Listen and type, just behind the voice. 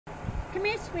Come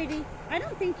here, sweetie. I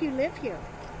don't think you live here.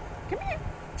 Come here.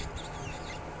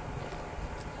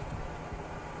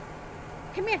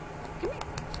 Come here. Come here.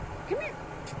 Come here.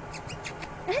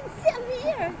 Come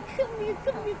here. Come here.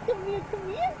 Come here. Come here. Come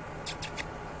here.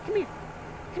 Come here.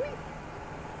 Come here.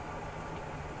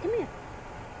 Come here.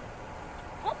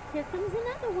 Oh, here comes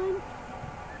another one.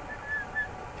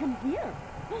 Come here.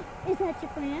 Is that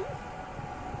your friend?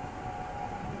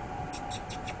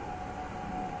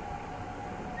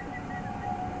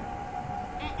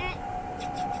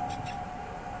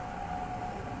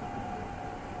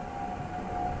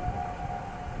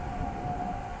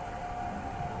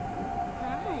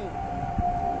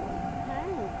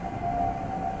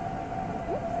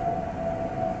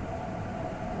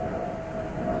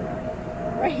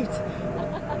 Right.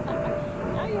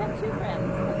 Now you have two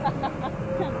friends.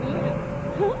 Come here.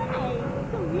 Hi.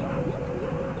 Come here.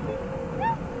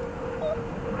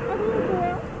 Are we a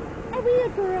girl? Are we a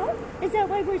girl? Is that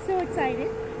why we're so excited?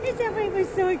 Is that why we're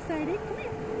so excited? Come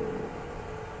here.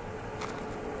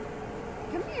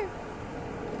 Come here.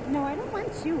 No, I don't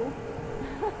want you.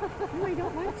 No, I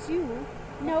don't want you.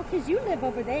 No, because you live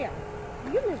over there.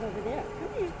 You live over there.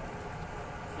 Come here.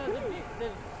 So the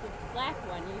black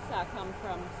one you saw come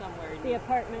from somewhere. The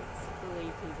apartments.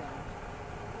 Believe he's on.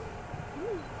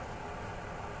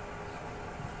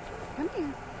 Come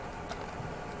here.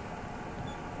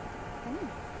 Come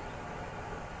here.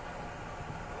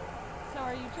 So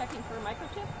are you checking for a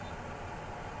microchip?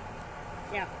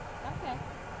 Yeah. Okay.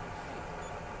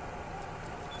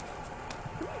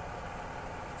 Come here.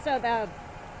 So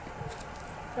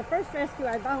the first rescue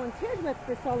I volunteered with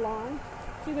for so long,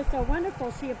 she was so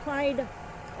wonderful. She applied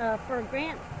for a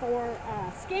grant for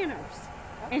scanners,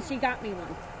 and she got me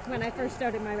one when I first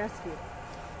started my rescue.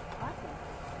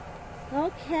 Awesome.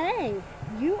 Okay,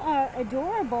 you are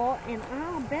adorable, and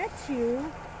I'll bet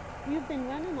you've been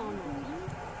running all night.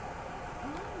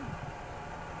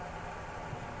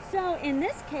 So in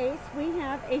this case, we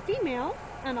have a female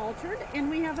unaltered, and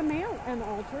we have a male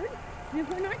unaltered. And if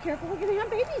we're not careful, we're going to have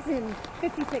babies in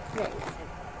 56 days.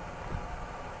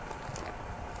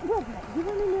 Well, you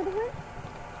want another one?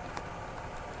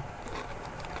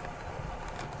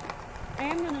 I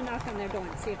am going to knock on their door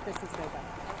and see if this is their dog.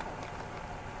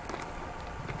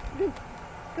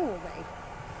 Go away.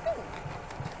 Go away.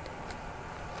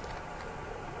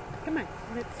 Come on,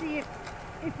 let's see if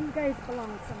you guys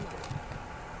belong somewhere.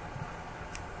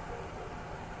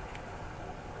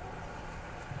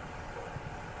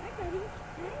 Hi, buddy.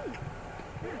 Hey.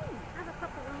 Hey. Have a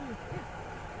couple on. Yeah.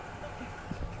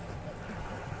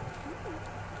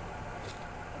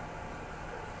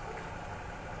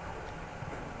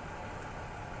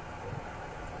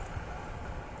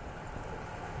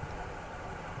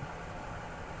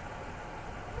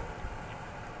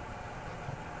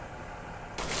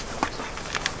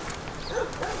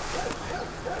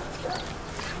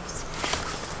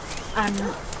 I'm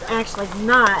actually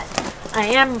not. I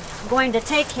am going to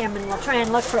take him, and we'll try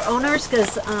and look for owners,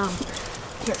 because,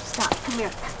 here, stop, come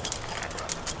here.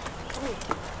 Come here.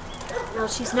 No,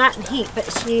 she's not in heat,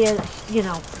 but she is, you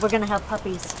know, we're going to have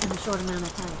puppies in a short amount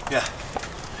of time. Yeah.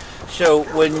 So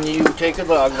when you take a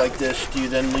dog like this, do you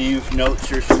then leave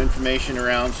notes or some information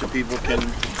around so people can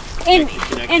make the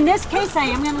connection? In this case, I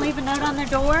am going to leave a note on their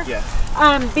door. Yeah.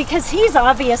 Because he's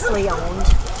obviously owned.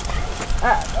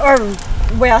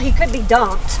 Well, he could be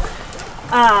dumped.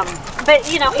 But,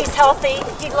 you know, he's healthy.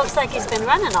 He looks like he's been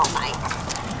running all night.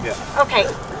 Yeah. Okay,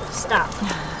 stop.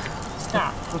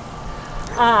 Stop.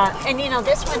 And, you know,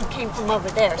 this one came from over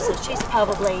there, so she's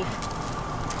probably...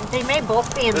 They may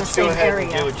both be in the same area.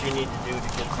 Let's go ahead and do what you need to do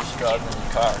to get this dog in the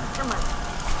car. Come on.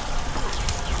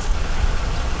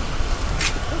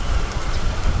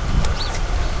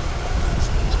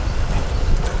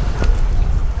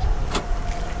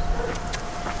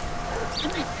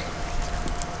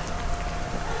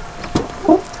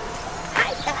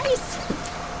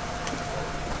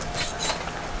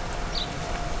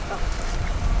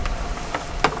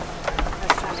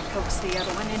 The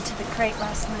other one into the crate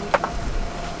last night.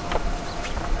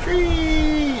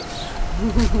 Treats!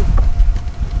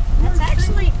 That's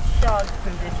actually dog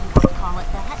food, if you want to call it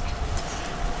that.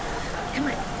 Come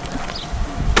on.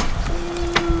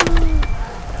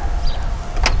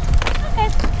 Okay.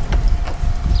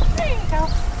 There you go.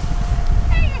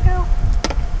 There you go.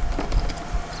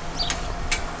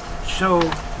 So,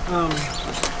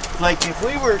 like if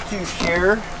we were to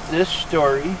share this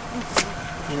story,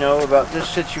 you know, about this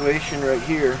situation right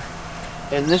here,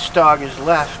 and this dog is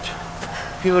left,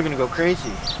 people are going to go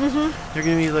crazy. Mm-hmm. They're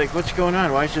going to be like, what's going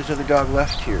on? Why is this other dog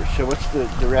left here? So what's the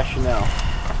rationale?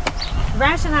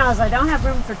 Rationale is I don't have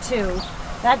room for two,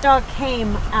 That dog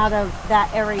came out of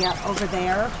that area over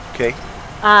there. Okay.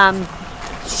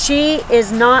 She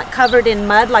is not covered in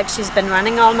mud like she's been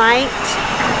running all night.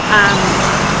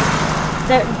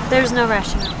 There's no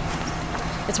rationale.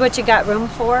 It's what you got room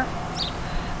for,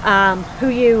 who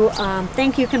you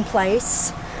think you can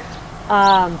place.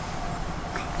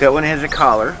 That one has a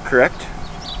collar, correct?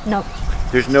 No.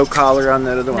 There's no collar on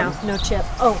that other one? No chip.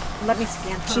 Oh, let me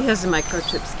scan her. She has a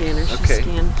microchip scanner. She Okay.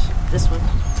 scanned this one.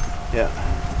 Yeah.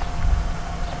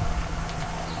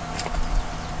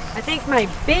 I think my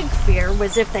big fear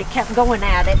was if they kept going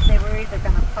at it, they were either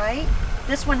going to fight.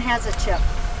 This one has a chip.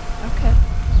 Okay.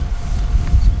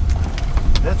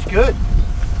 That's good.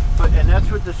 And that's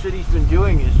what the city's been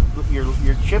doing is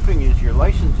your chipping is your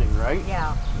licensing, right?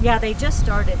 Yeah. Yeah, they just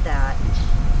started that.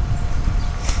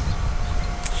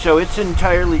 So it's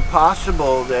entirely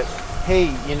possible that,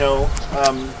 hey, you know,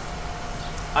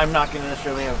 I'm not going to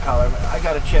necessarily have a collar, but I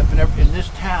got a chip, and in this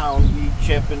town we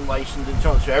chip and license and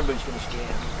so on, so everybody's going to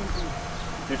scan.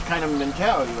 There's kind of a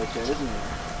mentality like that, isn't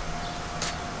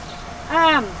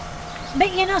there?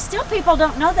 But you know, still people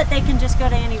don't know that they can just go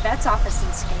to any vet's office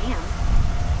and scan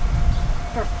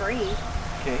for free.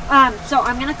 Okay. So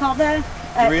I'm going to call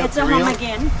It's a Home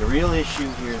again. The real issue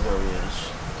here, though, is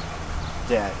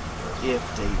that if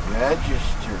they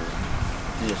register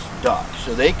this dog,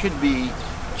 so they could be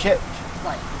chipped,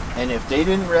 Right. and if they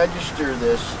didn't register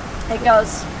this, It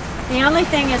goes. The only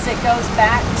thing is, it goes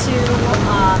back to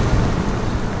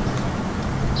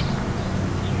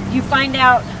you find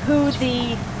out who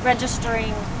the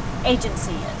registering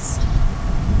agency is.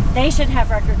 They should have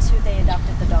records who they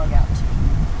adopted the dog out to.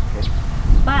 okay.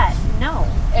 But no,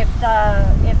 if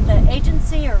the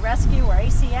agency or rescue or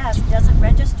ACS doesn't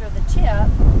register the chip,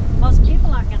 most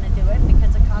people aren't going to do it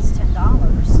because it costs $10.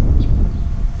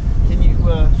 Can you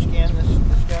scan this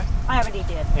guy? I already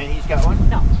did. And he's got one?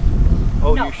 No.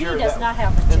 Oh, No, you're sure he does that not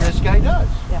have the chip. And this guy does?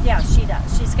 Yeah, she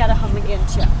does. She's got a Home Again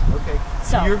chip. Okay.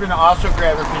 So- you're going to also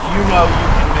grab her because you know you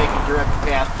can make a direct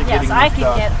path to getting Yes, I this can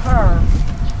dog. get her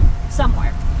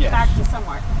somewhere. Yes. Back to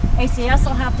somewhere. ACS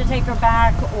will have to take her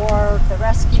back, or the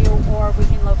rescue, or we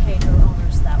can locate her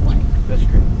owners that way. That's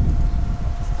great.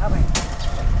 That way.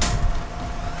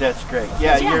 That's great.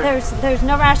 Yeah, there's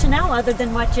no rationale other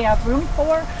than what you have room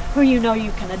for, who you know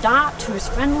you can adopt, who's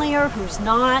friendlier, who's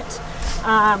not.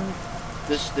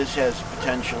 This has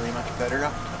potentially much better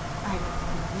up.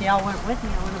 Y'all weren't with me.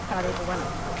 I wouldn't have caught either one of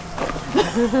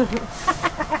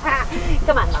them.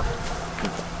 Come on, love.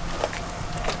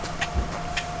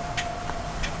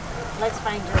 Let's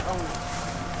find your owner.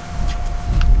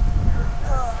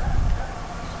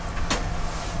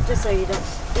 Just so you don't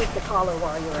eat the collar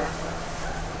while you're at it.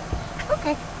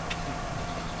 Okay.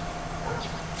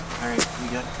 All right, we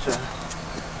got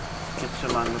get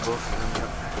some on the boat.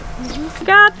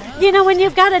 God, you know when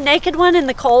you've got a naked one in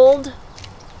the cold,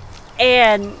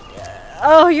 and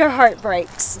oh, your heart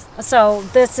breaks. So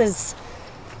this is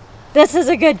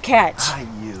a good catch. Hi,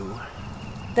 you.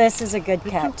 This is a good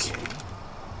catch. Okay.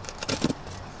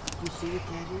 You see what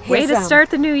that is? Way to start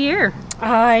the new year.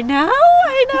 I know.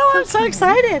 I'm so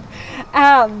excited.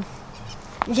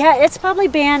 Yeah, it's probably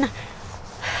been.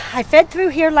 I fed through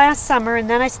here last summer, and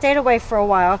then I stayed away for a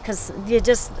while because you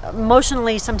just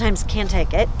emotionally sometimes can't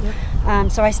take it.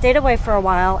 Yep. So I stayed away for a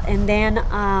while, and then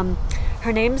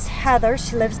her name's Heather.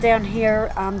 She lives down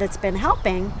here. That's been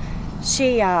helping.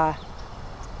 She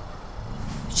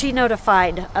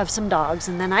notified of some dogs,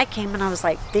 and then I came and I was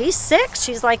like, "These 6?"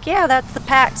 She's like, "Yeah, that's the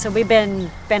pack." So we've been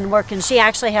working. She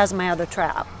actually has my other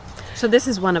trap. So this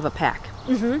is one of a pack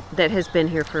that has been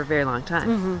here for a very long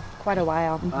time. Quite a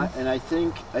while. And I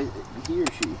think he or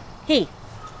she. He.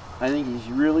 I think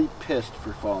he's really pissed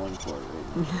for falling for it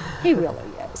right now. He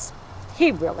really is.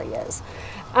 He really is.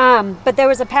 But there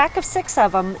was a pack of 6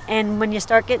 of them, and when you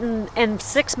start getting, and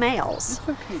 6 males,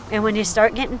 and when you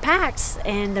start getting packs,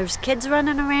 and there's kids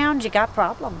running around, you got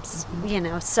problems, you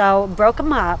know. So broke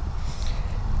them up.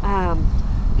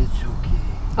 It's okay.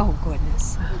 Oh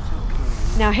goodness. It's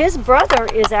okay. Now his brother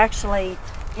is actually,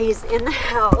 he's in the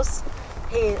house.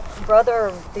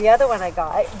 The other one I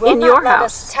got, will In not your let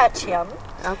house? us touch him.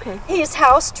 Okay. He's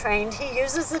house trained. He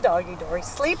uses the doggy door. He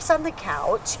sleeps on the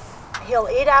couch. He'll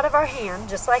eat out of our hand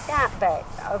just like that, but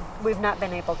we've not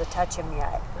been able to touch him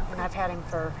yet. And I've had him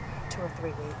for 2 or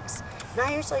 3 weeks. And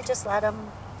I usually just let him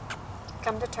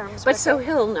come to terms But with so it.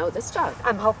 he'll know this dog.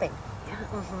 I'm hoping.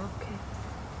 Okay.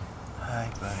 Hi,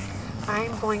 buddy.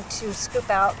 I'm going to scoop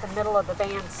out the middle of the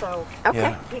van so Okay.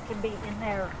 Yeah. he can be in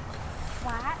there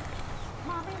flat.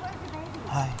 Mommy, where's the baby?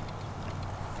 Hi.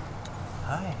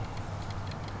 Hi.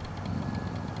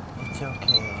 It's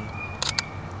okay.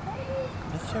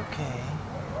 It's okay.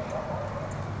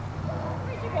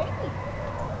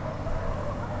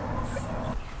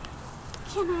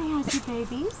 Can I have you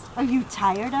babies? Are you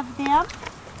tired of them?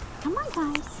 Come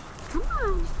on, guys. Come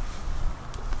on.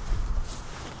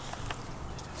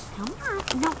 Come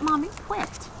on. No, Mommy, quit.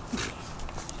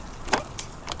 Quit.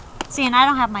 See, and I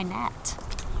don't have my net.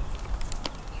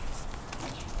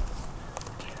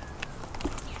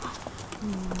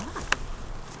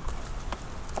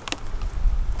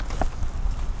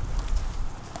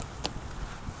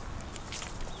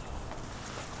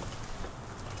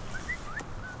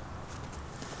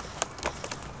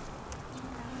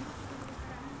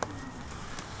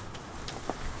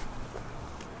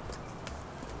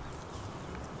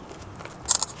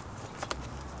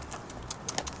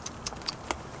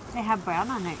 They have brown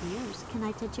on their ears. Can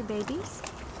I touch your babies?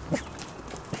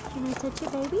 Can I touch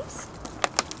your babies?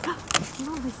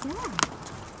 What was that?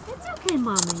 It's okay,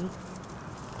 Mommy.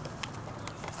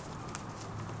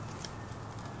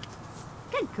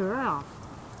 Good girl.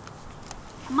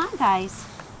 Come on, guys.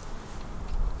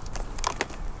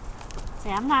 See,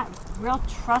 I'm not real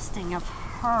trusting of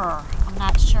her. I'm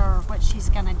not sure what she's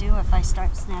gonna do if I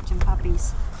start snatching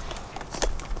puppies.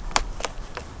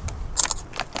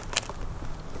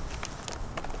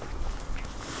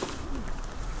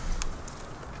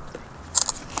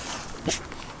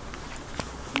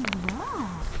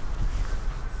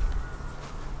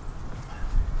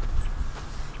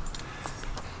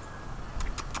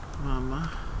 Mama,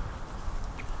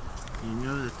 you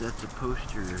know that that's a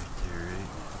poster right there, right?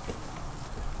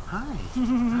 Hi.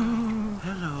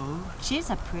 Hello. She's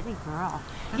a pretty girl.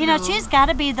 Hello. You know, she's got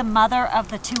to be the mother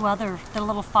of the two other, the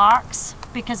little fox,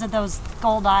 because of those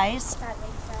gold eyes. That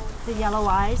makes sense. The yellow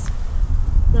eyes.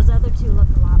 Those other two look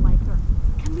a lot like her.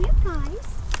 Come here, guys.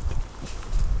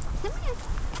 Come here.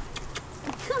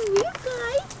 Come here,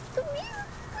 guys. Come here.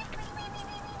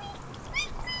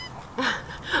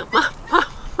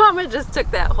 Mama just took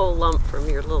that whole lump from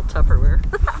your little Tupperware.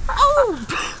 Oh!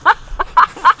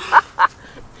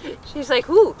 She's like,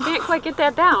 ooh, can't quite get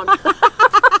that down.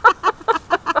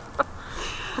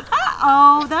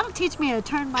 Uh-oh, that'll teach me to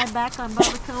turn my back on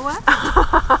barbacoa.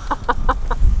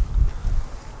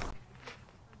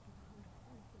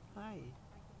 Hi.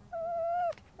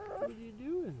 What are you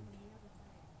doing?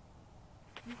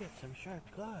 You got some sharp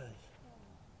claws.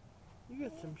 You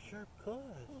got some sharp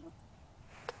claws.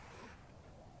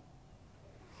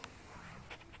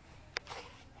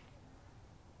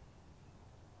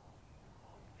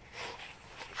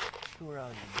 Who are all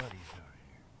your buddies over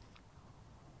here?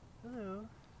 Hello.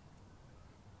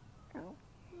 Hello.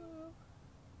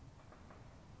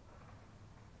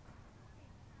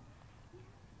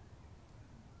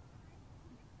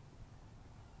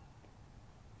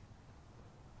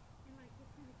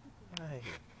 Hi.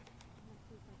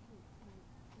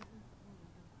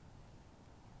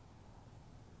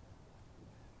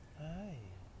 Hi.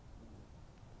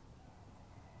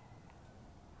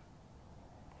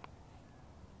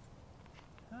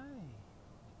 Hi.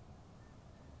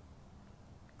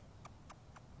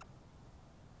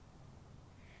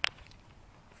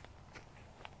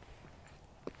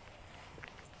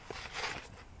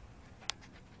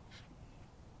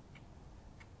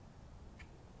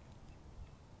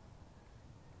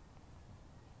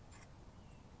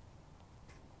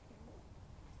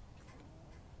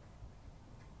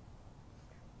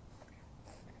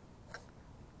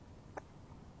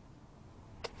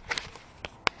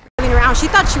 Around. She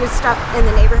thought she was stuck in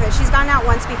the neighborhood. She's gone out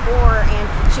once before, and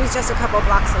she was just a couple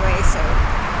blocks away. So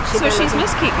she's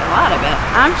missed keeping a lot of it.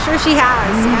 I'm sure she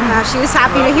has. Yeah, she was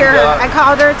happy to hear her. I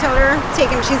called her, told her,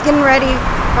 she's getting ready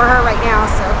for her right now.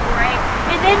 So Right.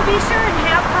 And then be sure and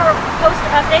have her post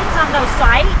updates on those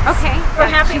sites. Okay. For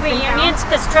Yeah, happy she's been reunions,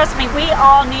 because trust me, we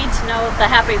all need to know the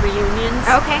happy reunions.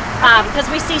 Okay. Because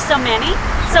we see so many.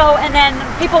 So, and then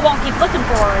people won't keep looking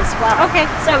for her as well. Okay.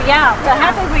 So yeah, the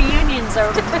happy reunions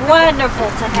are wonderful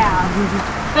to have.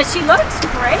 But she looks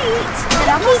great. It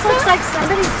almost looks like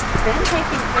somebody's been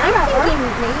taking care of her.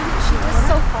 maybe she was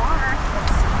so far.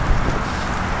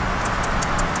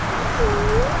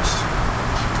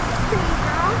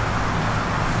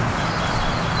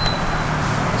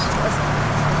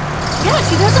 Yeah,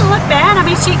 she doesn't look bad. I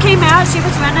mean, she came out, she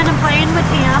was running and playing with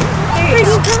him. There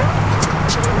you go.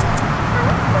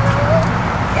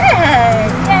 Good.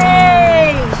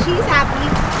 Yay! She's happy.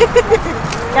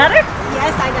 Got her?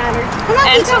 Yes, I got her. Come on,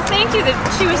 And Pico. so thank you that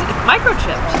she was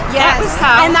microchipped. Yes, That was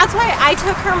how. and that's why I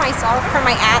took her myself for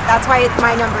my aunt. That's why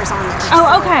my number's on there. Oh,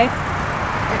 So- okay.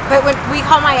 But when we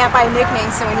call my aunt by a nickname,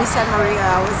 so when you said Maria,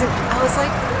 I was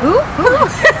like, Who?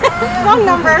 wrong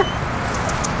number.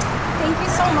 Thank you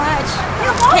so much.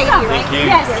 You're welcome. Katie, right?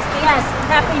 Yes, yes.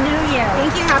 Happy New Year.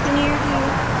 Thank you. Happy New Year to you.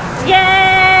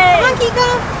 Yay! Come on, Kiko.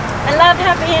 I love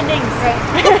happy endings.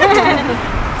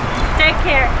 Right.